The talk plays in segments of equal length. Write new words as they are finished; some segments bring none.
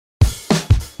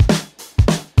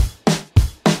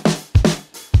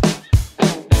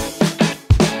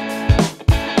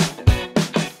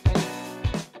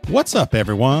What's up,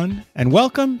 everyone, and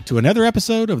welcome to another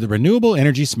episode of the Renewable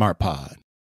Energy Smart Pod.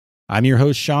 I'm your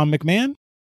host, Sean McMahon,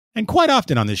 and quite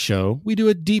often on this show, we do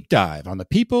a deep dive on the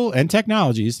people and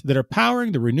technologies that are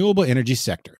powering the renewable energy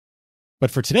sector.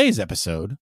 But for today's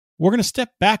episode, we're going to step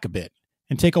back a bit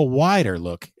and take a wider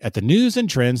look at the news and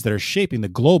trends that are shaping the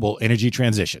global energy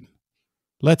transition.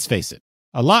 Let's face it,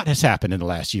 a lot has happened in the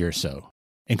last year or so,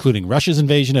 including Russia's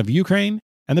invasion of Ukraine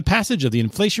and the passage of the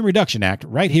Inflation Reduction Act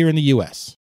right here in the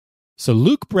U.S. So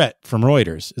Luke Brett from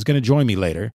Reuters is going to join me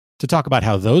later to talk about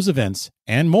how those events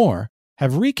and more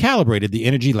have recalibrated the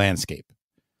energy landscape.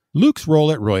 Luke's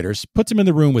role at Reuters puts him in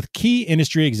the room with key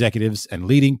industry executives and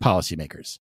leading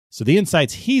policymakers, so the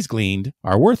insights he's gleaned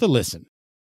are worth a listen.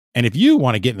 And if you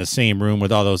want to get in the same room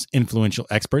with all those influential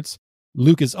experts,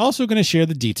 Luke is also going to share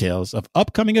the details of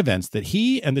upcoming events that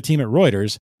he and the team at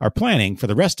Reuters are planning for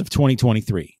the rest of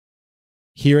 2023.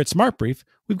 Here at Smart Brief,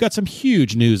 we've got some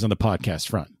huge news on the podcast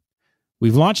front.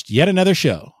 We've launched yet another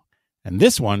show, and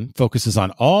this one focuses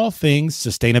on all things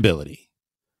sustainability.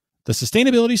 The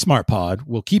Sustainability Smart Pod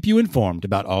will keep you informed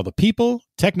about all the people,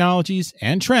 technologies,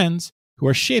 and trends who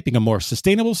are shaping a more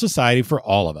sustainable society for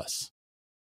all of us.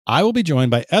 I will be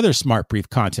joined by other Smart Brief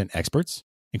content experts,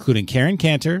 including Karen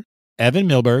Cantor, Evan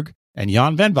Milberg, and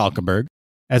Jan van Valkenburg,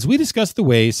 as we discuss the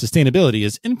ways sustainability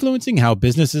is influencing how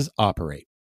businesses operate.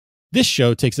 This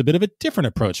show takes a bit of a different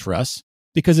approach for us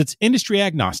because it's industry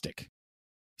agnostic.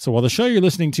 So while the show you're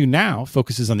listening to now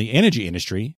focuses on the energy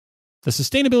industry, the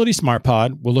Sustainability Smart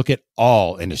Pod will look at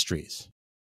all industries.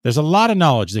 There's a lot of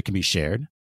knowledge that can be shared,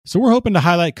 so we're hoping to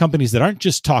highlight companies that aren't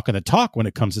just talking the talk when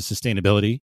it comes to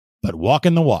sustainability, but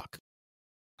walking the walk.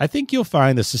 I think you'll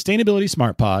find the Sustainability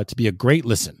Smart Pod to be a great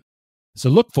listen.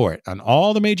 So look for it on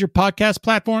all the major podcast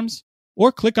platforms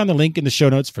or click on the link in the show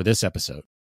notes for this episode.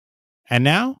 And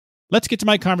now, let's get to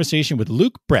my conversation with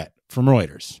Luke Brett from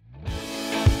Reuters.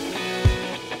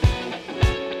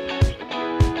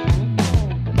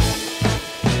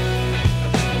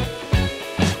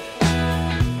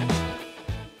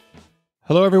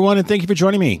 Hello, everyone, and thank you for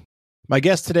joining me. My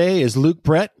guest today is Luke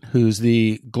Brett, who's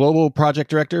the Global Project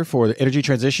Director for the Energy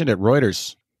Transition at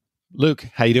Reuters. Luke,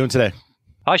 how are you doing today?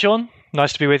 Hi, Sean.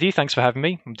 Nice to be with you. Thanks for having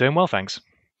me. I'm doing well, thanks.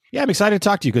 Yeah, I'm excited to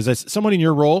talk to you because as someone in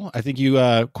your role, I think you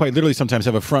quite literally sometimes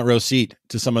have a front row seat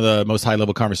to some of the most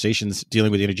high-level conversations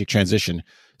dealing with the energy transition.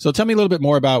 So tell me a little bit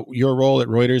more about your role at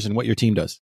Reuters and what your team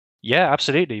does. Yeah,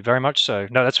 absolutely. Very much so.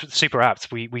 No, that's super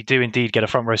apt. We do indeed get a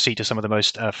front row seat to some of the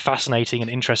most fascinating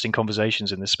and interesting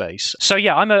conversations in this space. So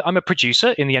yeah, I'm a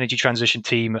producer in the energy transition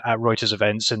team at Reuters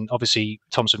Events, and obviously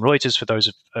Thomson Reuters, for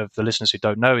those of the listeners who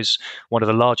don't know, is one of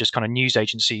the largest kind of news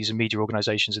agencies and media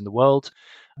organizations in the world.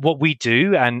 What we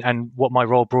do and what my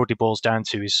role broadly boils down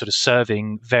to is sort of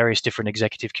serving various different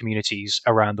executive communities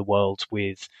around the world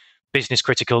with business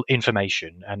critical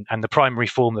information. And the primary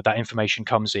form that information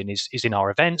comes in is in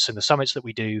our events and the summits that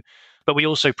we do. But we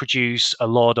also produce a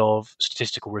lot of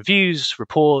statistical reviews,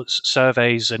 reports,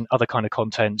 surveys, and other kind of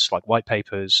contents like white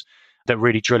papers that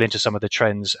really drill into some of the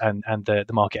trends and the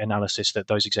market analysis that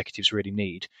those executives really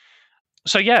need.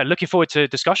 So yeah, looking forward to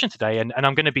discussion today. And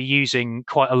I'm going to be using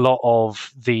quite a lot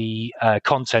of the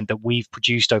content that we've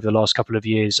produced over the last couple of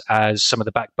years as some of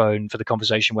the backbone for the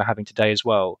conversation we're having today as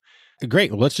well.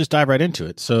 Great. Well, let's just dive right into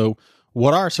it. So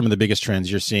what are some of the biggest trends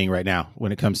you're seeing right now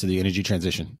when it comes to the energy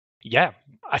transition? Yeah,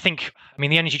 the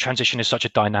energy transition is such a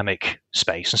dynamic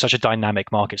space and such a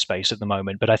dynamic market space at the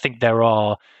moment. But I think there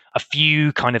are a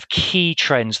few kind of key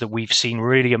trends that we've seen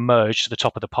really emerge to the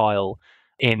top of the pile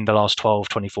in the last 12,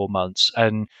 24 months.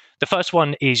 And the first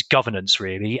one is governance,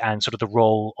 really, and sort of the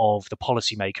role of the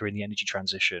policymaker in the energy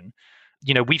transition.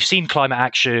 You know, we've seen climate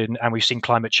action and we've seen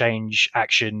climate change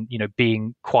action,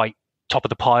 being quite top of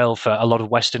the pile for a lot of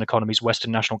Western economies,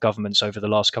 Western national governments over the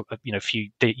last couple of, few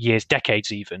years,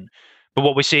 decades even. But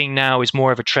what we're seeing now is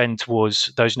more of a trend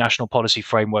towards those national policy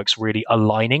frameworks really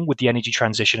aligning with the energy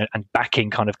transition and backing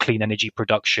kind of clean energy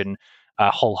production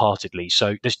wholeheartedly.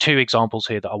 So there's two examples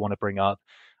here that I want to bring up.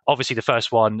 Obviously, the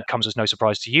first one comes as no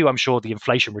surprise to you, I'm sure, the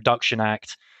Inflation Reduction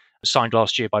Act signed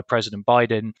last year by President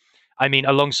Biden. I mean,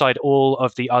 alongside all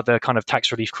of the other kind of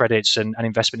tax relief credits and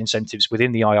investment incentives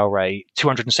within the IRA,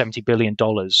 $270 billion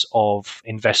of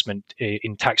investment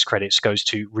in tax credits goes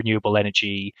to renewable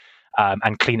energy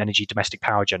and clean energy domestic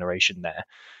power generation there.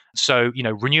 So,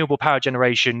 renewable power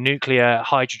generation, nuclear,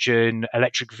 hydrogen,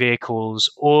 electric vehicles,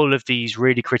 all of these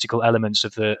really critical elements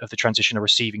of the transition are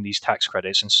receiving these tax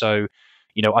credits. And so,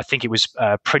 I think it was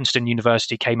Princeton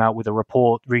University came out with a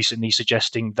report recently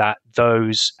suggesting that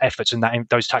those efforts and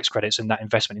those tax credits and that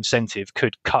investment incentive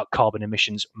could cut carbon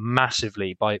emissions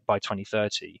massively by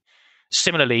 2030.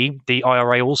 Similarly, the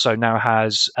IRA also now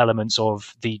has elements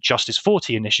of the Justice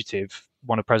 40 initiative,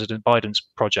 one of President Biden's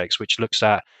projects, which looks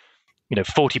at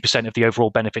 40% of the overall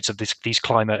benefits of these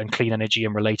climate and clean energy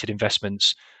and related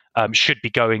investments should be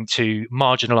going to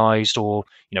marginalized or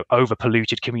over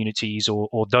polluted communities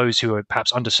or those who are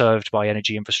perhaps underserved by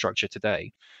energy infrastructure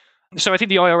today. So I think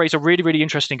the IRA is a really, really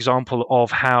interesting example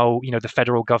of how the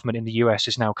federal government in the US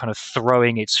is now kind of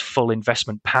throwing its full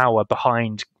investment power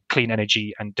behind clean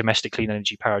energy and domestic clean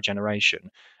energy power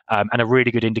generation, and a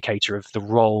really good indicator of the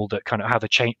role that kind of how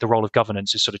the role of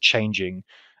governance is sort of changing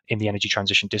in the energy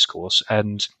transition discourse.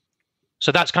 And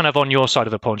so that's kind of on your side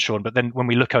of the pond, Sean. But then when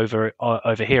we look over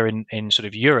here in sort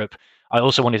of Europe, I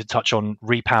also wanted to touch on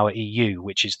Repower EU,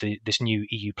 which is this new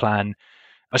EU plan,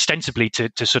 ostensibly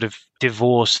to sort of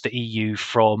divorce the EU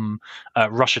from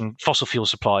Russian fossil fuel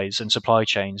supplies and supply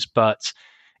chains. But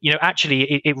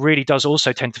actually, it really does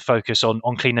also tend to focus on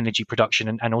clean energy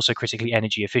production and also critically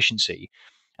energy efficiency.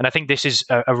 And I think this is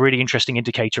a really interesting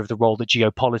indicator of the role that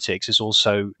geopolitics is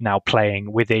also now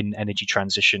playing within energy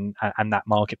transition and that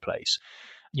marketplace.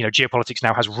 Geopolitics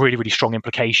now has really, really strong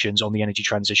implications on the energy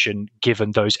transition,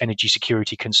 given those energy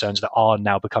security concerns that are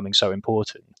now becoming so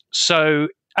important. So,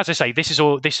 as I say, this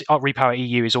Repower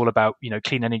EU is all about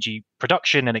clean energy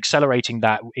production and accelerating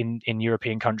that in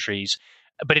European countries.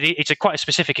 But it's quite a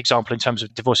specific example in terms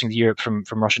of divorcing Europe from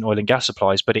Russian oil and gas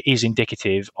supplies, but it is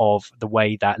indicative of the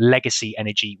way that legacy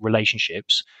energy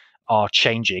relationships are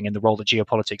changing and the role that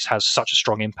geopolitics has such a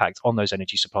strong impact on those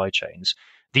energy supply chains.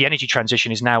 The energy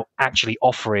transition is now actually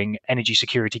offering energy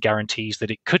security guarantees that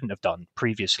it couldn't have done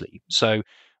previously. So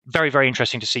very, very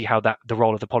interesting to see how the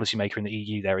role of the policymaker in the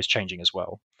EU there is changing as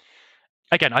well.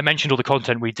 Again, I mentioned all the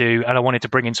content we do, and I wanted to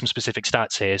bring in some specific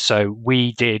stats here. So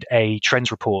we did a trends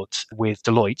report with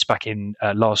Deloitte back in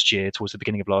last year, towards the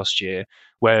beginning of last year,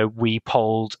 where we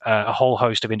polled a whole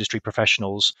host of industry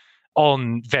professionals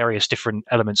on various different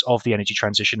elements of the energy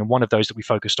transition. And one of those that we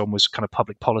focused on was kind of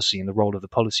public policy and the role of the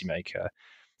policymaker.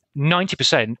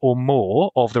 90% or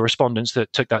more of the respondents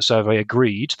that took that survey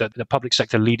agreed that the public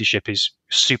sector leadership is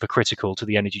super critical to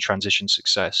the energy transition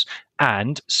success.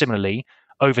 And similarly,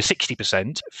 over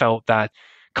 60% felt that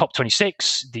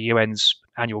COP26, the UN's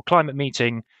annual climate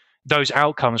meeting, those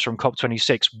outcomes from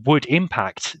COP26 would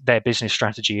impact their business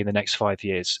strategy in the next 5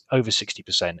 years, over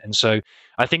 60%. And so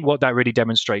I think what that really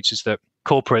demonstrates is that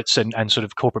corporates and sort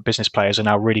of corporate business players are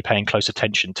now really paying close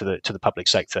attention to the public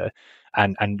sector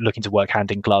and looking to work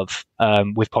hand in glove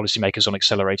with policymakers on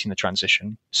accelerating the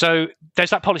transition. So there's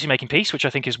that policymaking piece, which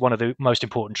I think is one of the most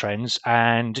important trends.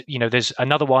 And there's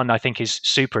another one I think is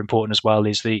super important as well,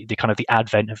 is the kind of the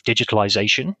advent of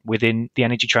digitalization within the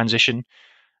energy transition.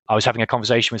 I was having a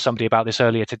conversation with somebody about this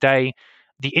earlier today.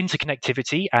 The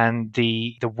interconnectivity and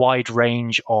the wide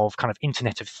range of kind of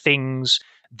Internet of Things,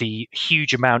 the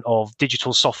huge amount of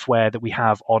digital software that we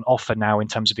have on offer now in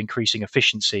terms of increasing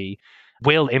efficiency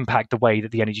will impact the way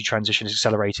that the energy transition is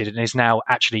accelerated and is now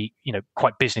actually,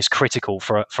 quite business critical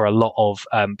for a lot of,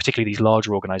 particularly these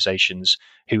larger organizations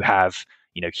who have,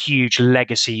 huge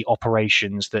legacy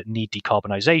operations that need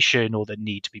decarbonization or that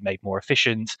need to be made more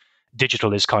efficient.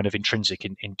 Digital is kind of intrinsic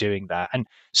in doing that. And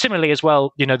similarly as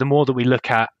well, the more that we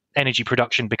look at energy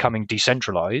production becoming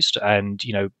decentralized and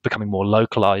becoming more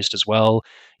localized as well,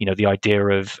 the idea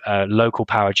of local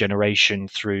power generation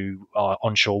through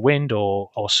onshore wind or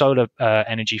solar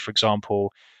energy, for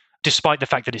example, despite the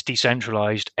fact that it's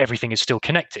decentralized, everything is still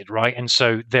connected, right? And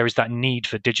so there is that need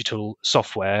for digital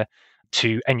software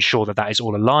to ensure that is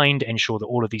all aligned, ensure that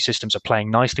all of these systems are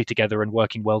playing nicely together and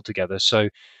working well together. So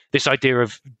this idea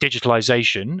of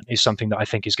digitalization is something that I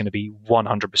think is going to be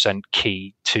 100%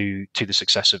 key to the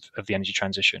success of the energy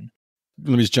transition.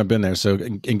 Let me just jump in there. So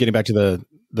in getting back to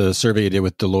the survey you did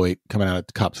with Deloitte coming out at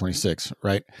COP26,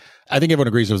 right? I think everyone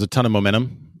agrees there was a ton of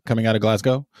momentum coming out of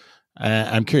Glasgow.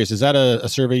 I'm curious, is that a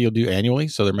survey you'll do annually?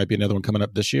 So there might be another one coming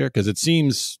up this year? Because it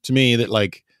seems to me that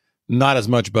not as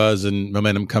much buzz and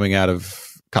momentum coming out of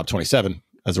COP27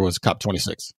 as there was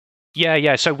COP26.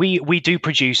 Yeah. So we do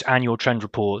produce annual trend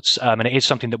reports, and it is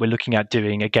something that we're looking at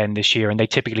doing again this year. And they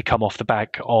typically come off the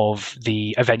back of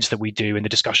the events that we do and the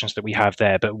discussions that we have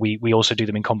there. But we also do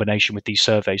them in combination with these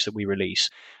surveys that we release.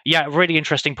 Yeah, really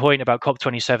interesting point about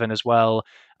COP27 as well.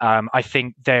 I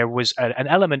think there was an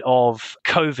element of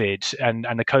COVID and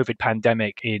the COVID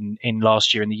pandemic in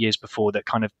last year and the years before that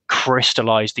kind of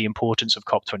crystallized the importance of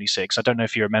COP26. I don't know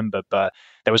if you remember, but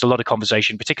there was a lot of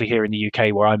conversation, particularly here in the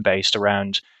UK where I'm based,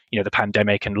 around the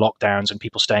pandemic and lockdowns and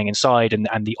people staying inside and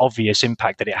the obvious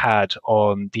impact that it had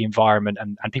on the environment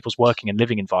and people's working and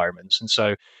living environments. And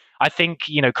so I think,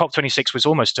 COP26 was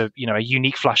almost a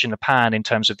unique flash in the pan in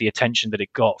terms of the attention that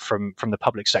it got from the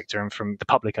public sector and from the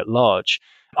public at large.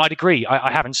 I'd agree.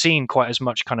 I haven't seen quite as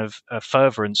much kind of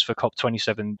fervorance for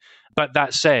COP27. But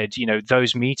that said,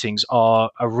 those meetings are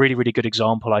a really, really good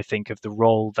example, I think, of the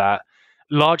role that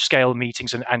large scale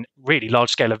meetings and really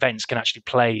large scale events can actually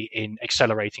play in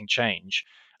accelerating change.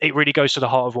 It really goes to the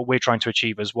heart of what we're trying to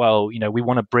achieve as well. We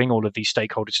want to bring all of these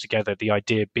stakeholders together. The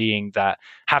idea being that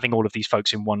having all of these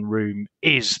folks in one room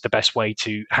is the best way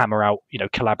to hammer out,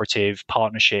 collaborative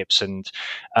partnerships and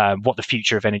what the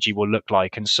future of energy will look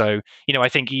like. And so, I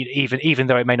think even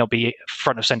though it may not be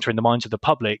front of center in the minds of the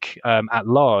public at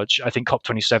large, I think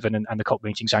COP27 and the COP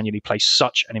meetings annually play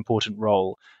such an important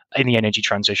role in the energy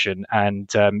transition. And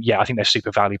I think they're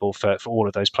super valuable for all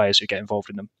of those players who get involved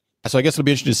in them. So I guess it'll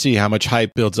be interesting to see how much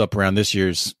hype builds up around this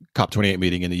year's COP28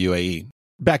 meeting in the UAE.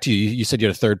 Back to you. You said you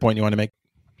had a third point you want to make?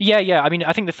 Yeah. I mean,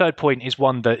 I think the third point is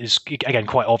one that is, again,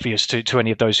 quite obvious to any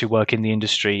of those who work in the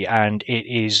industry, and it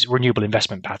is renewable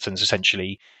investment patterns,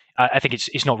 essentially. I think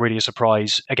it's not really a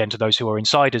surprise, again, to those who are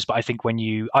insiders, but I think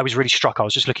I was really struck. I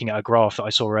was just looking at a graph that I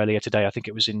saw earlier today. I think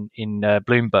it was in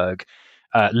Bloomberg.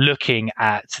 Looking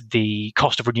at the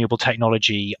cost of renewable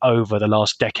technology over the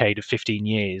last decade of 15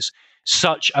 years,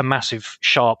 such a massive,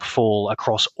 sharp fall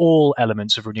across all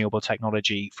elements of renewable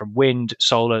technology, from wind,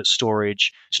 solar,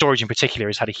 storage. Storage in particular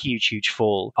has had a huge, huge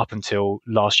fall up until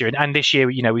last year. And this year,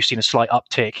 we've seen a slight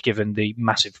uptick given the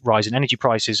massive rise in energy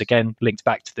prices, again, linked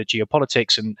back to the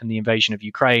geopolitics and the invasion of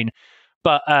Ukraine.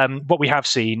 But what we have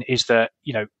seen is that,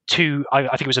 I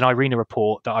think it was an IRENA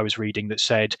report that I was reading that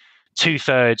said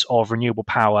 2/3 of renewable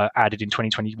power added in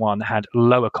 2021 had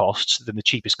lower costs than the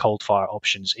cheapest coal-fired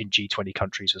options in G20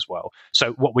 countries as well.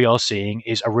 So what we are seeing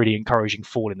is a really encouraging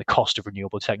fall in the cost of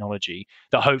renewable technology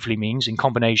that hopefully means, in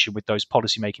combination with those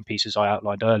policy-making pieces I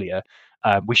outlined earlier,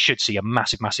 we should see a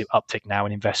massive, massive uptick now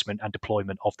in investment and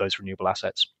deployment of those renewable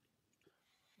assets.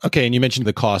 Okay, and you mentioned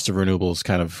the cost of renewables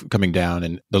kind of coming down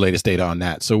and the latest data on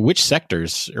that. So which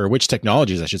sectors, or which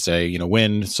technologies, I should say,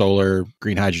 wind, solar,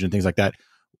 green hydrogen, things like that,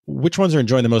 which ones are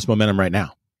enjoying the most momentum right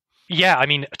now? Yeah, I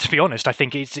mean, to be honest, I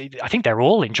think they're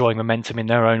all enjoying momentum in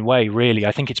their own way, really.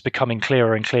 I think it's becoming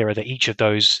clearer and clearer that each of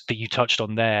those that you touched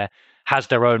on there has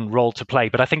their own role to play.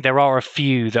 But I think there are a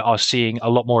few that are seeing a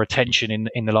lot more attention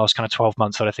in the last kind of 12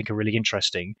 months that I think are really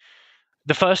interesting.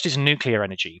 The first is nuclear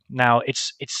energy. Now,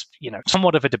 it's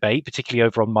somewhat of a debate, particularly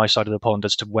over on my side of the pond,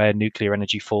 as to where nuclear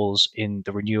energy falls in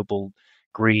the renewable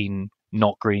green,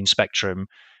 not green spectrum.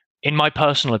 In my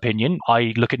personal opinion,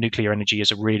 I look at nuclear energy as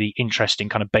a really interesting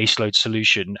kind of baseload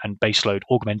solution and baseload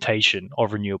augmentation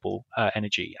of renewable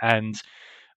energy. And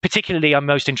particularly, I'm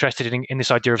most interested in this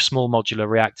idea of small modular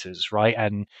reactors, right?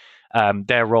 And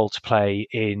their role to play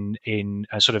in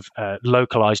a sort of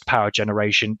localized power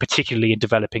generation, particularly in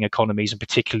developing economies and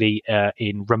particularly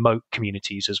in remote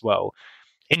communities as well.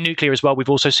 In nuclear as well,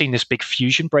 we've also seen this big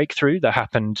fusion breakthrough that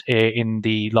happened in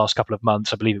the last couple of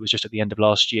months. I believe it was just at the end of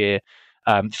last year.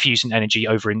 Fusion energy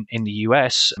over in the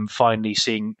US, and finally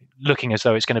looking as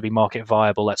though it's going to be market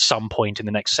viable at some point in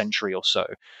the next century or so.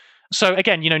 So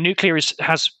again, nuclear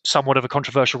has somewhat of a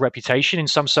controversial reputation in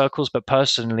some circles, but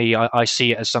personally, I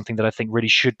see it as something that I think really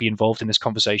should be involved in this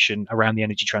conversation around the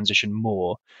energy transition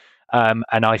more.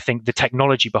 And I think the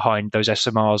technology behind those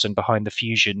SMRs and behind the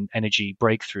fusion energy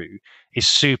breakthrough is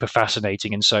super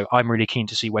fascinating. And so I'm really keen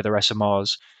to see whether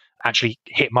SMRs actually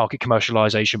hit market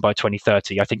commercialization by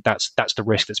 2030. I think that's the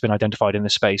risk that's been identified in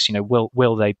this space.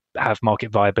 Will they have market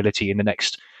viability in the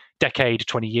next decade,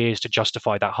 20 years to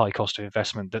justify that high cost of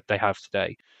investment that they have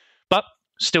today? But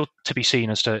still to be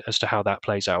seen as to how that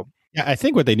plays out. Yeah, I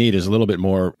think what they need is a little bit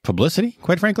more publicity,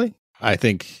 quite frankly. I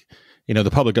think,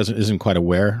 the public isn't quite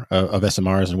aware of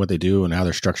SMRs and what they do and how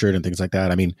they're structured and things like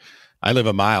that. I mean, I live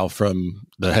a mile from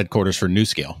the headquarters for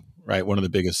NuScale, right? One of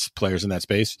the biggest players in that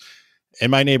space. And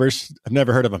my neighbors, I've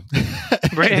never heard of them.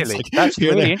 Really? That's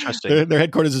really interesting. Their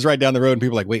headquarters is right down the road, and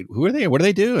people are like, wait, who are they? What do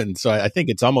they do? And so I think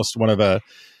it's almost one of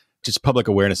just public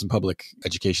awareness and public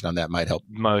education on that might help.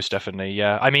 Most definitely,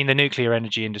 yeah. I mean, the nuclear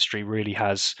energy industry really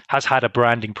has had a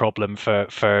branding problem for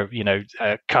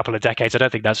a couple of decades. I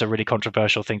don't think that's a really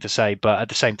controversial thing to say, but at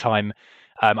the same time,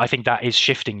 I think that is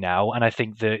shifting now, and I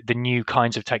think the new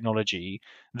kinds of technology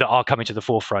that are coming to the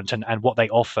forefront and what they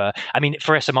offer. I mean,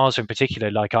 for SMRs in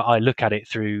particular, like I look at it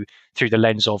through the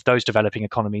lens of those developing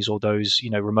economies or those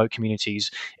remote communities.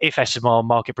 If SMR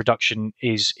market production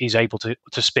is able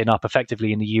to spin up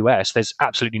effectively in the US, there's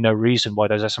absolutely no reason why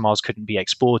those SMRs couldn't be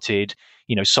exported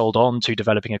sold on to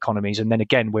developing economies. And then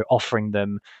again, we're offering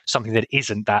them something that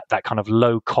isn't that kind of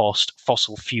low cost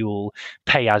fossil fuel,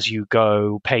 pay as you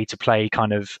go, pay to play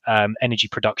kind of energy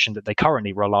production that they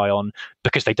currently rely on,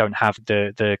 because they don't have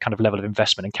the kind of level of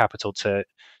investment and capital to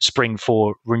spring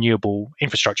for renewable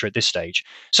infrastructure at this stage.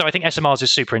 So I think SMRs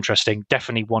is super interesting.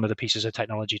 Definitely one of the pieces of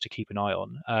technology to keep an eye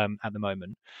on at the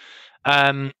moment.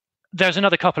 There's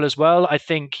another couple as well. I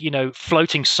think,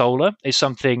 floating solar is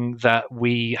something that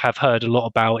we have heard a lot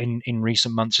about in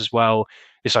recent months as well.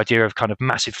 This idea of kind of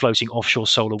massive floating offshore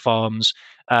solar farms.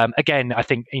 Again, I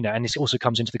think, and this also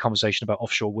comes into the conversation about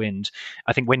offshore wind.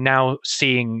 I think we're now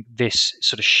seeing this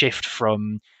sort of shift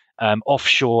from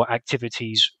offshore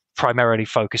activities primarily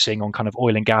focusing on kind of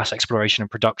oil and gas exploration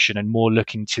and production, and more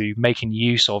looking to making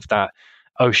use of that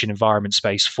ocean environment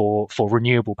space for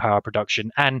renewable power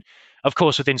production. And of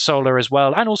course, within solar as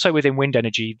well, and also within wind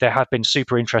energy, there have been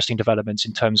super interesting developments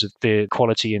in terms of the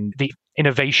quality and the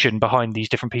innovation behind these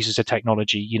different pieces of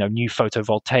technology, new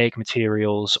photovoltaic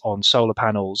materials on solar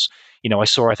panels.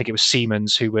 I think it was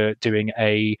Siemens who were doing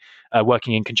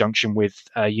working in conjunction with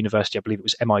a university, I believe it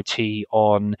was MIT,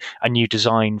 on a new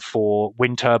design for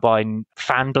wind turbine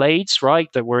fan blades,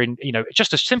 right? That were in,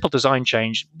 just a simple design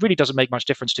change, really doesn't make much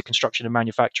difference to construction and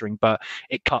manufacturing, but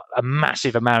it cut a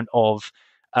massive amount of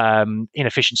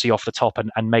inefficiency off the top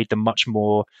and made them much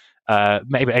more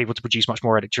maybe able to produce much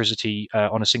more electricity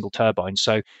on a single turbine.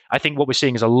 So I think what we're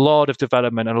seeing is a lot of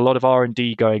development and a lot of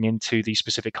R&D going into these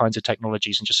specific kinds of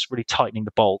technologies and just really tightening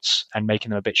the bolts and making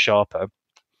them a bit sharper.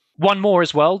 One more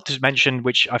as well to mention,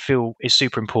 which I feel is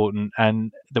super important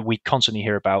and that we constantly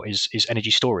hear about, is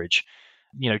energy storage.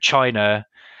 China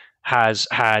has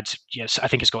had, I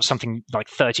think it's got something like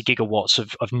 30 gigawatts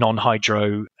of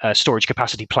non-hydro storage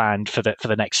capacity planned for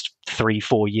the next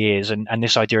 3-4 years. And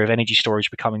this idea of energy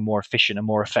storage becoming more efficient and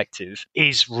more effective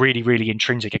is really, really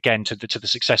intrinsic, again, to the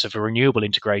success of a renewable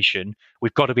integration.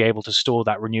 We've got to be able to store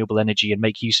that renewable energy and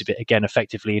make use of it, again,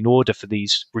 effectively in order for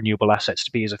these renewable assets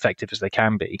to be as effective as they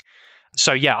can be.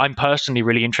 So, yeah, I'm personally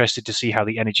really interested to see how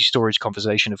the energy storage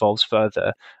conversation evolves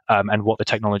further and what the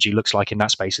technology looks like in that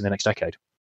space in the next decade.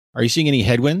 Are you seeing any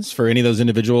headwinds for any of those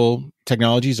individual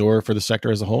technologies or for the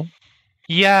sector as a whole?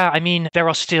 Yeah, I mean, there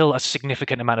are still a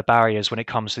significant amount of barriers when it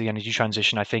comes to the energy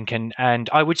transition, I think. And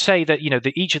I would say that,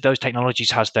 each of those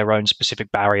technologies has their own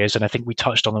specific barriers. And I think we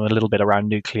touched on them a little bit around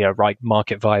nuclear, right?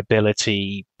 Market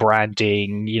viability,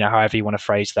 branding, however you want to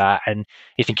phrase that. And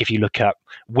I think if you look at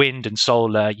wind and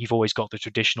solar, you've always got the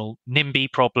traditional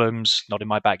NIMBY problems, not in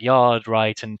my backyard,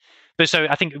 right? But so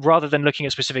I think rather than looking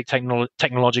at specific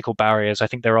technological barriers, I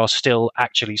think there are still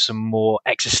actually some more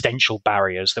existential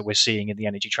barriers that we're seeing in the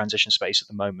energy transition space at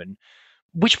the moment,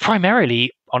 which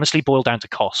primarily, honestly, boil down to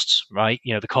costs, right?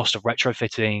 The cost of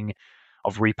retrofitting,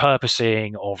 of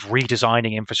repurposing, of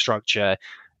redesigning infrastructure.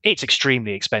 It's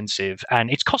extremely expensive and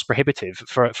it's cost prohibitive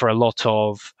for a lot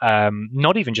of,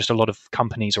 not even just a lot of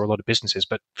companies or a lot of businesses,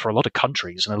 but for a lot of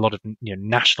countries and a lot of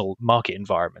national market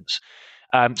environments.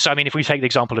 So, I mean, if we take the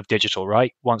example of digital,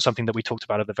 right? Something that we talked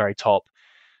about at the very top,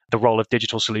 the role of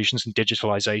digital solutions and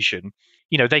digitalization,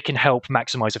 they can help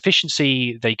maximize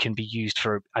efficiency. They can be used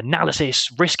for analysis,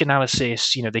 risk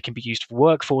analysis. They can be used for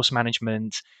workforce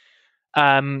management.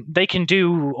 They can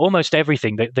do almost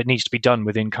everything that needs to be done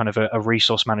within kind of a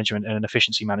resource management and an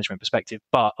efficiency management perspective.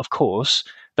 But of course,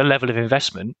 the level of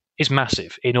investment is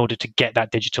massive in order to get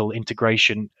that digital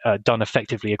integration done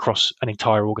effectively across an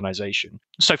entire organization.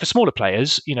 So for smaller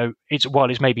players,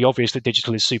 while it's maybe obvious that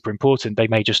digital is super important, they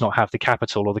may just not have the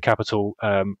capital or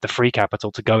the free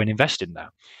capital to go and invest in that.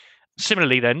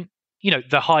 Similarly, then,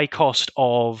 the high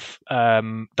capital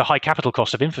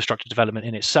cost of infrastructure development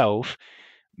in itself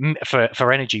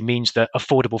for energy means that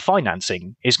affordable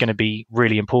financing is going to be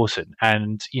really important.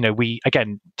 And, we,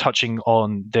 again, touching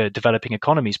on the developing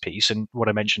economies piece and what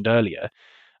I mentioned earlier,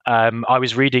 I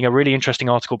was reading a really interesting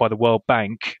article by the World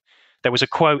Bank. There was a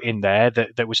quote in there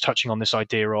that was touching on this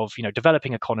idea of,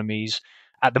 developing economies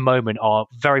at the moment are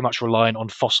very much reliant on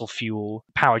fossil fuel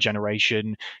power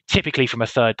generation, typically from a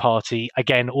third party.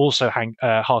 Again, also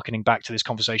harkening back to this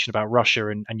conversation about Russia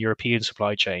and European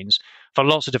supply chains. For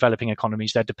lots of developing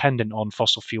economies, they're dependent on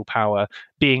fossil fuel power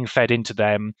being fed into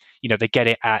them. They get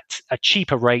it at a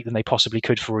cheaper rate than they possibly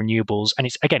could for renewables. And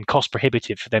it's, again, cost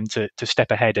prohibitive for them to step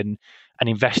ahead and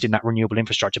invest in that renewable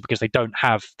infrastructure because they don't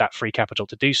have that free capital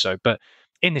to do so. But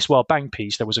in this World Bank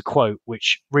piece, there was a quote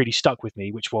which really stuck with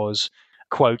me, which was,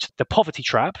 quote, "The poverty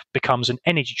trap becomes an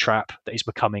energy trap that is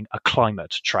becoming a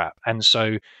climate trap." And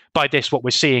so by this, what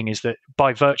we're seeing is that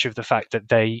by virtue of the fact that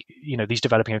these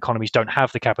developing economies don't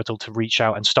have the capital to reach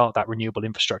out and start that renewable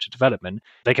infrastructure development,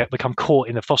 they become caught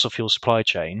in the fossil fuel supply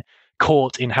chain,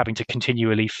 caught in having to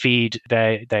continually feed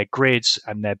their grids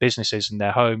and their businesses and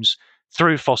their homes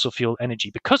through fossil fuel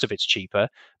energy because of it's cheaper.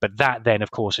 But that then,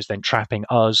 of course, is then trapping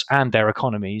us and their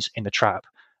economies in the trap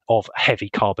of heavy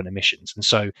carbon emissions. And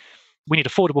so we need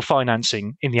affordable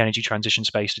financing in the energy transition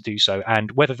space to do so.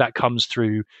 And whether that comes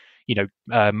through,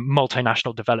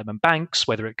 multinational development banks,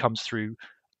 whether it comes through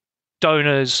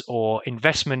donors or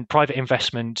investment, private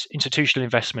investment, institutional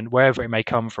investment, wherever it may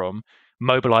come from,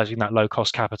 mobilizing that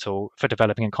low-cost capital for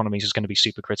developing economies is going to be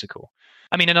super critical.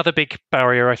 I mean, another big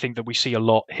barrier I think that we see a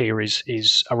lot here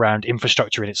is around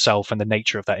infrastructure in itself and the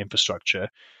nature of that infrastructure.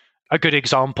 A good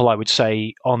example, I would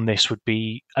say, on this would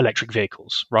be electric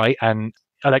vehicles, right? And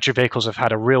electric vehicles have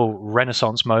had a real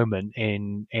renaissance moment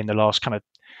in the last kind of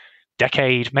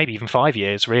decade, maybe even 5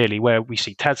 years, really, where we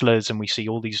see Teslas and we see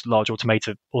all these large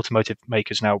automotive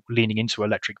makers now leaning into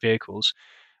electric vehicles,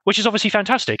 which is obviously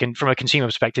fantastic, and from a consumer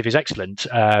perspective is excellent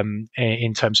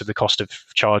in terms of the cost of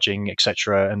charging,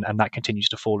 etc., and that continues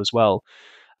to fall as well.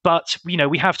 But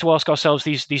we have to ask ourselves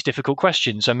these difficult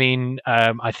questions. I mean,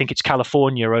 I think it's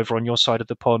California over on your side of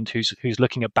the pond who's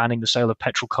looking at banning the sale of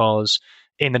petrol cars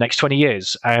in the next 20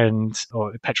 years,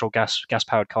 or petrol gas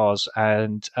powered cars,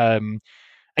 and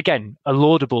again, a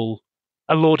laudable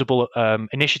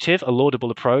initiative, a laudable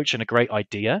approach, and a great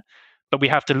idea. But we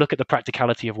have to look at the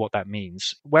practicality of what that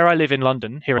means. Where I live in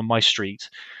London, here on my street,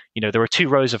 there are 2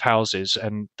 rows of houses,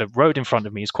 and the road in front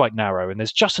of me is quite narrow, and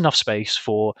there's just enough space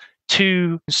for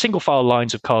 2 single file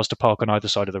lines of cars to park on either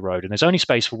side of the road, and there's only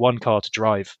space for 1 car to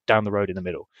drive down the road in the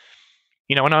middle.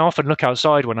 And I often look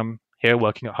outside when I'm here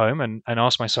working at home and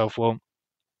ask myself, well,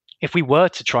 if we were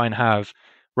to try and have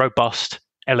robust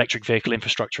electric vehicle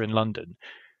infrastructure in London,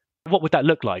 what would that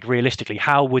look like realistically?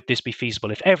 How would this be feasible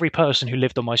if every person who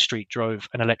lived on my street drove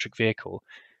an electric vehicle?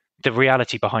 The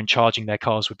reality behind charging their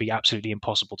cars would be absolutely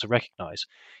impossible to recognize.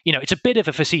 It's a bit of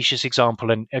a facetious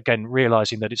example, and again,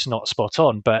 realizing that it's not spot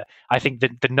on, but I think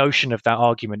that the notion of that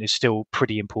argument is still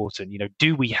pretty important.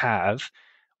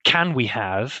 Can we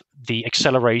have the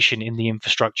acceleration in the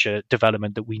infrastructure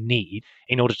development that we need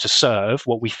in order to serve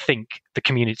what we think the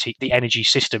community, the energy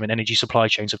system and energy supply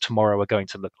chains of tomorrow are going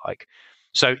to look like?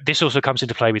 So this also comes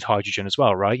into play with hydrogen as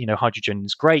well, right? Hydrogen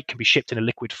is great, can be shipped in a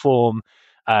liquid form,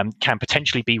 can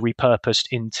potentially be repurposed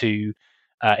into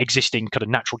existing kind of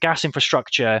natural gas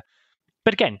infrastructure.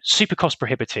 But again, super cost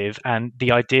prohibitive, and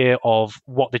the idea of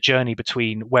what the journey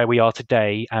between where we are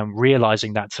today and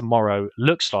realizing that tomorrow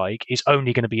looks like is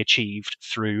only going to be achieved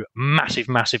through massive,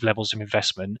 massive levels of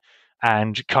investment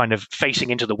and kind of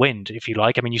facing into the wind, if you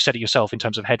like. I mean, you said it yourself in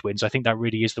terms of headwinds. I think that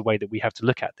really is the way that we have to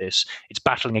look at this. It's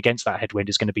battling against that headwind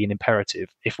is going to be an imperative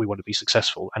if we want to be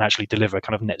successful and actually deliver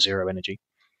kind of net zero energy.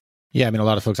 Yeah, I mean, a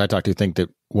lot of folks I talk to think that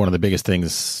one of the biggest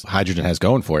things hydrogen has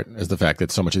going for it is the fact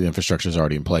that so much of the infrastructure is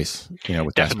already in place, with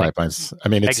Definitely. gas pipelines. I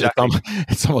mean, Exactly.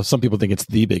 it's almost, some people think it's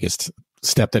the biggest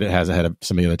step that it has ahead of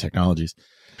some of the other technologies.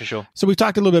 For sure. So we've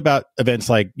talked a little bit about events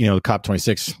like,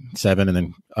 COP26, 7, and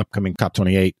then upcoming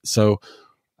COP28. So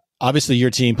obviously your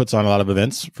team puts on a lot of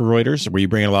events for Reuters where you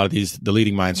bring in a lot of the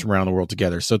leading minds from around the world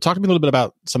together. So talk to me a little bit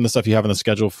about some of the stuff you have on the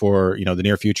schedule for, the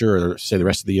near future, or say the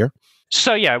rest of the year.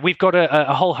 So yeah, we've got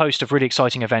a whole host of really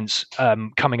exciting events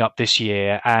coming up this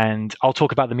year, and I'll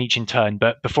talk about them each in turn.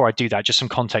 But before I do that, just some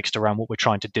context around what we're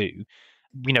trying to do.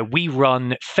 We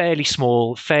run fairly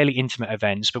small, fairly intimate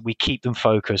events, but we keep them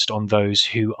focused on those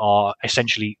who are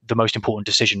essentially the most important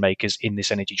decision makers in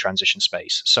this energy transition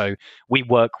space. So we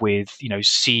work with,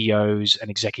 CEOs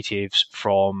and executives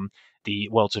from the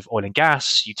worlds of oil and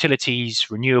gas, utilities,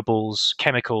 renewables,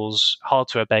 chemicals, hard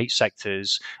to abate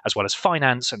sectors, as well as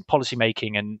finance and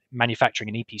policymaking and manufacturing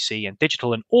and EPC and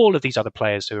digital and all of these other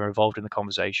players who are involved in the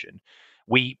conversation.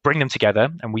 We bring them together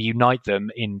and we unite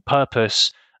them in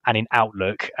purpose and in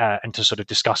outlook, and to sort of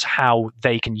discuss how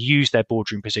they can use their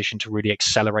boardroom position to really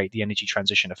accelerate the energy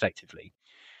transition effectively.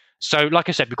 So, like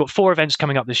I said, we've got 4 events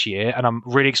coming up this year, and I'm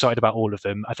really excited about all of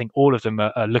them. I think all of them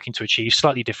are looking to achieve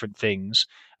slightly different things,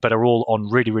 but are all on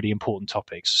really, really important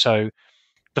topics. So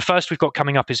the first we've got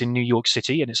coming up is in New York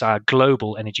City, and it's our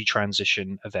Global Energy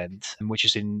Transition event, which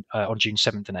is on June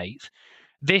 7th and 8th.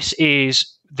 This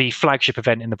is the flagship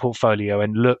event in the portfolio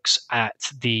and looks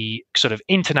at the sort of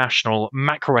international,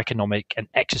 macroeconomic, and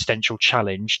existential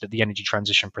challenge that the energy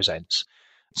transition presents.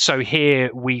 So here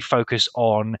we focus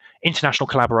on international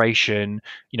collaboration,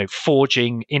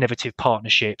 forging innovative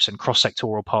partnerships and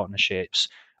cross-sectoral partnerships,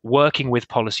 working with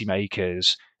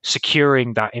policymakers,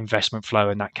 securing that investment flow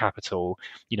and that capital,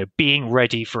 being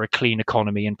ready for a clean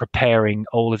economy and preparing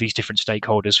all of these different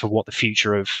stakeholders for what the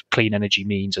future of clean energy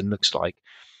means and looks like.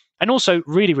 And also,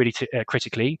 really, really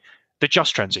critically, the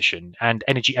just transition and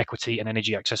energy equity and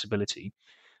energy accessibility.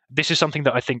 This is something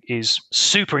that I think is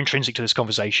super intrinsic to this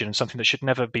conversation and something that should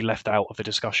never be left out of the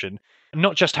discussion.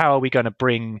 Not just how are we going to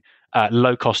bring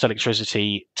low-cost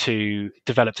electricity to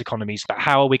developed economies, but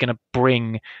how are we going to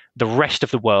bring the rest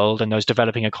of the world and those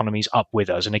developing economies up with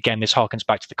us? And again, this harkens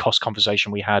back to the cost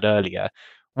conversation we had earlier.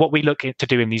 What we look to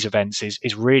do in these events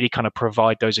is really kind of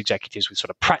provide those executives with sort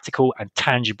of practical and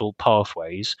tangible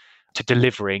pathways to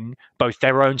delivering both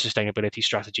their own sustainability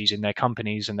strategies in their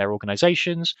companies and their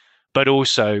organizations, but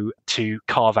also to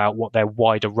carve out what their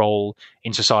wider role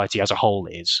in society as a whole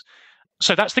is.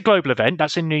 So that's the global event.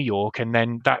 That's in New York. And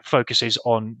then that focuses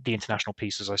on the international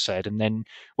piece, as I said. And then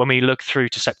when we look through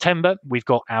to September, we've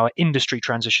got our industry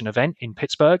transition event in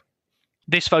Pittsburgh.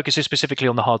 This focuses specifically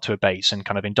on the hard to abates and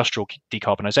kind of industrial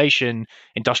decarbonization,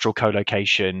 industrial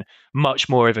co-location, much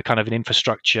more of a kind of an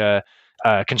infrastructure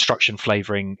construction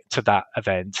flavoring to that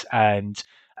event. And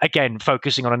again,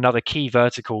 focusing on another key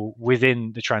vertical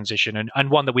within the transition and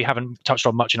one that we haven't touched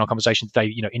on much in our conversation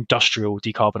today, industrial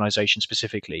decarbonization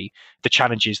specifically. The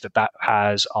challenges that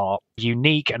has are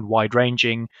unique and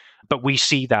wide-ranging, but we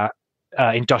see that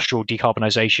industrial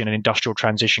decarbonization and industrial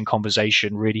transition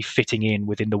conversation really fitting in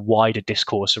within the wider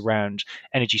discourse around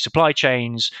energy supply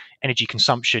chains, energy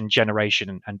consumption,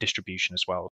 generation, and distribution as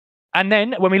well. And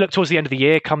then when we look towards the end of the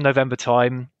year, come November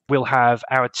time, we'll have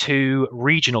our 2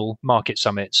 regional market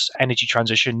summits, Energy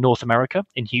Transition North America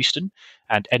in Houston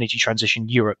and Energy Transition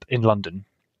Europe in London.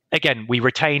 Again, we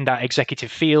retain that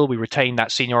executive feel, we retain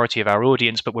that seniority of our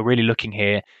audience, but we're really looking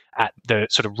here at the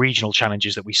sort of regional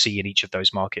challenges that we see in each of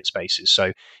those market spaces.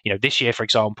 So, this year, for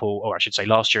example, or I should say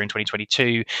last year in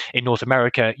 2022, in North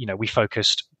America, we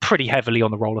focused pretty heavily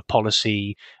on the role of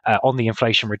policy, on the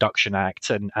Inflation Reduction Act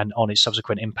and on its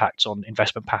subsequent impacts on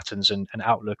investment patterns and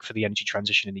outlook for the energy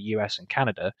transition in the US and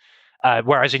Canada.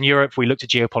 Whereas in Europe, we looked at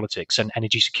geopolitics and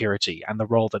energy security and the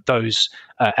role that those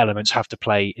elements have to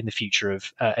play in the future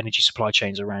of energy supply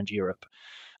chains around Europe.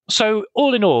 So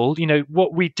all in all,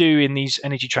 what we do in these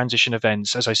energy transition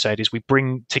events, as I said, is we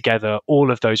bring together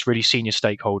all of those really senior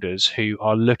stakeholders who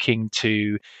are looking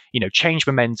to, change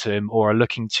momentum or are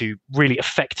looking to really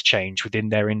affect change within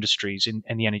their industries in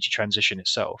the energy transition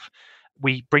itself.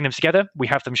 We bring them together, we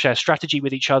have them share strategy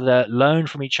with each other, learn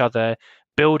from each other,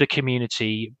 build a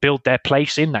community, build their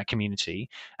place in that community.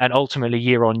 And ultimately,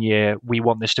 year on year, we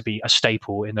want this to be a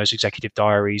staple in those executive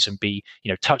diaries and be,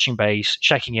 touching base,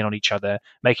 checking in on each other,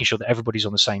 making sure that everybody's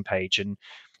on the same page. And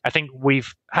I think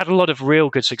we've had a lot of real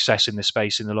good success in this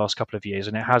space in the last couple of years.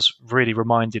 And it has really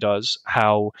reminded us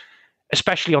how,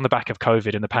 especially on the back of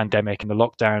COVID and the pandemic and the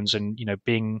lockdowns and,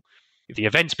 being the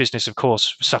events business, of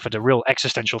course, suffered a real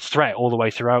existential threat all the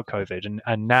way throughout COVID.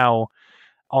 And now,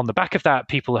 on the back of that,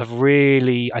 people have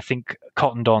really, I think,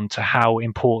 cottoned on to how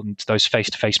important those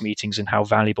face-to-face meetings and how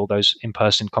valuable those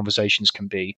in-person conversations can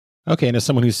be. Okay, and as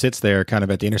someone who sits there kind of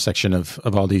at the intersection of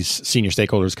all these senior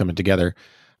stakeholders coming together,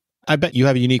 I bet you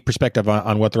have a unique perspective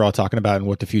on what they're all talking about and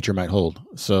what the future might hold.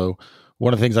 So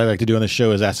one of the things I like to do on this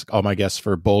show is ask all my guests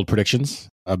for bold predictions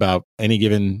about any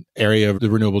given area of the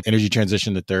renewable energy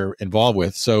transition that they're involved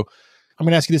with. So I'm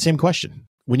going to ask you the same question.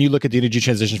 When you look at the energy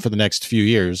transition for the next few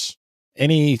years,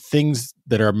 any things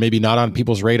that are maybe not on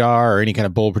people's radar or any kind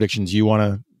of bold predictions you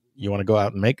want to go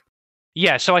out and make?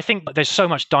 Yeah, so I think there's so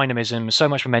much dynamism, so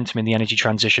much momentum in the energy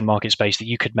transition market space that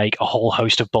you could make a whole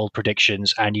host of bold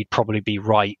predictions and you'd probably be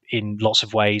right in lots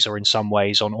of ways or in some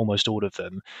ways on almost all of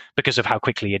them because of how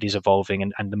quickly it is evolving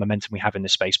and the momentum we have in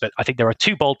this space. But I think there are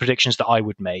 2 bold predictions that I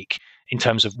would make in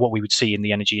terms of what we would see in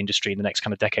the energy industry in the next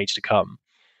kind of decades to come.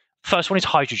 First one is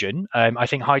hydrogen. I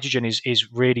think hydrogen is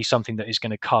really something that is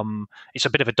going to come. It's a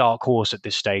bit of a dark horse at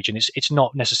this stage, and it's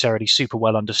not necessarily super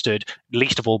well understood,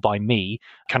 least of all by me,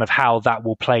 kind of how that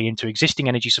will play into existing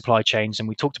energy supply chains. And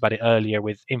we talked about it earlier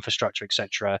with infrastructure,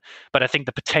 etc. But I think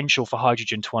the potential for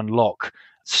hydrogen to unlock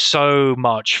so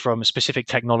much from specific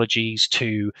technologies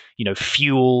to,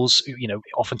 fuels,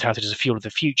 often touted as a fuel of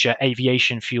the future,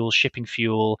 aviation fuel, shipping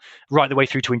fuel, right the way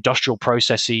through to industrial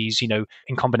processes,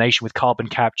 in combination with carbon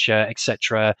capture,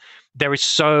 etc. There is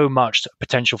so much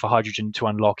potential for hydrogen to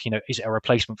unlock. Is it a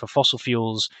replacement for fossil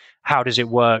fuels? How does it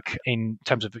work in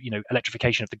terms of,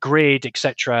 electrification of the grid,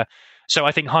 etc.? So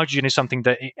I think hydrogen is something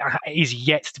that is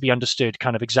yet to be understood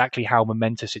kind of exactly how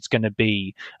momentous it's going to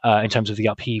be in terms of the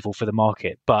upheaval for the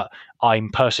market. But I'm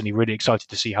personally really excited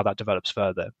to see how that develops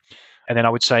further. And then I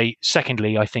would say,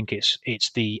 secondly, I think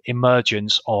it's the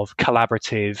emergence of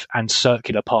collaborative and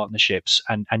circular partnerships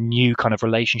and new kind of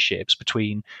relationships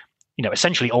between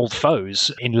essentially old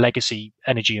foes in legacy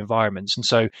energy environments. And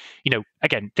so,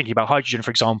 again, thinking about hydrogen,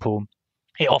 for example,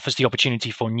 it offers the opportunity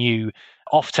for new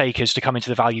off-takers to come into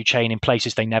the value chain in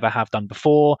places they never have done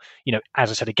before.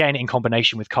 As I said, again, in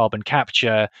combination with carbon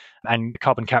capture and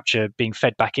carbon capture being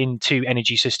fed back into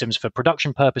energy systems for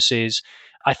production purposes,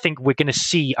 I think we're going to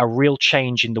see a real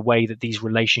change in the way that these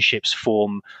relationships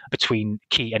form between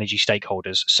key energy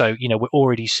stakeholders. So, we're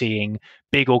already seeing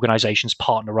big organizations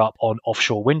partner up on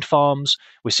offshore wind farms.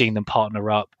 We're seeing them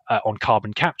partner up on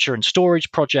carbon capture and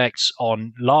storage projects,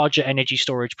 on larger energy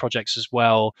storage projects as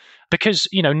well, because,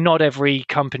 not every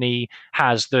company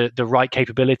has the right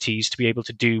capabilities to be able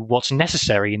to do what's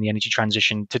necessary in the energy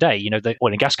transition today. The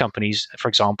oil and gas companies, for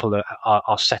example,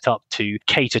 are set up to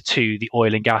cater to the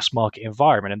oil and gas market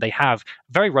environment, and they have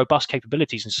very robust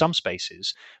capabilities in some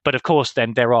spaces. But of course,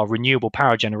 then there are renewable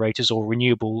power generators or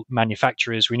renewable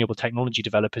manufacturers, renewable technology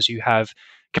developers who have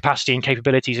capacity and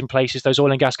capabilities in places those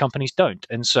oil and gas companies don't.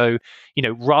 And so,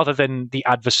 rather than the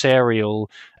adversarial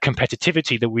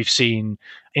competitivity that we've seen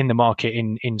in the market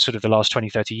in sort of the last 20,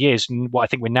 30 years, what I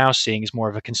think we're now seeing is more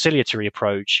of a conciliatory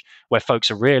approach where folks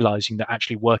are realizing that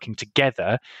actually working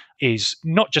together is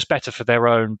not just better for their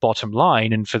own bottom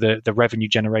line and for the revenue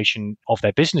generation of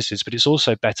their businesses, but it's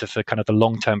also better for kind of the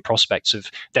long-term prospects of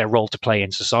their role to play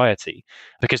in society,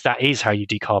 because that is how you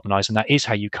decarbonize and that is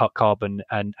how you cut carbon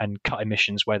and cut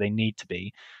emissions where they need to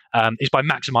be, is by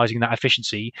maximizing that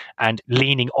efficiency and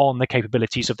leaning on the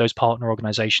capabilities of those partner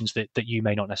organizations that you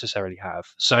may not necessarily have.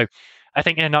 So I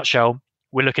think in a nutshell,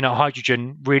 we're looking at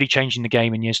hydrogen really changing the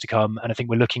game in years to come. And I think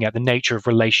we're looking at the nature of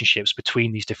relationships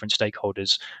between these different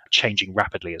stakeholders changing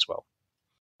rapidly as well.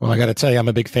 Well, I got to tell you, I'm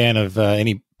a big fan of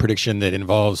any prediction that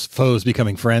involves foes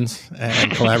becoming friends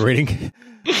and collaborating.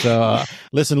 So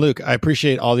listen, Luke, I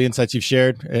appreciate all the insights you've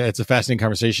shared. It's a fascinating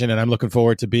conversation, and I'm looking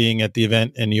forward to being at the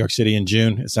event in New York City in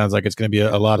June. It sounds like it's going to be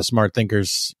a lot of smart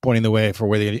thinkers pointing the way for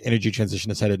where the energy transition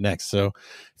is headed next. So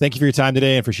thank you for your time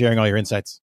today and for sharing all your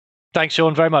insights. Thanks,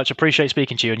 Sean, very much. Appreciate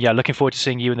speaking to you. And looking forward to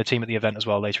seeing you and the team at the event as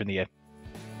well later in the year.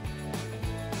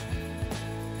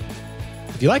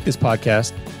 If you like this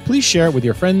podcast, please share it with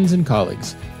your friends and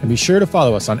colleagues. And be sure to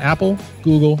follow us on Apple,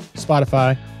 Google,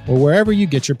 Spotify, or wherever you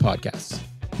get your podcasts.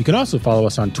 You can also follow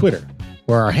us on Twitter,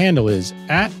 where our handle is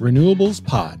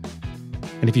 @RenewablesPod.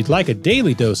 And if you'd like a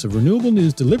daily dose of renewable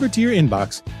news delivered to your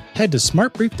inbox, head to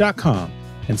smartbrief.com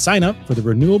and sign up for the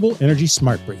Renewable Energy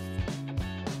Smart Brief.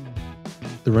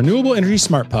 The Renewable Energy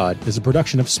Smart Pod is a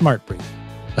production of Smart Brief,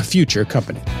 a future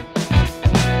company.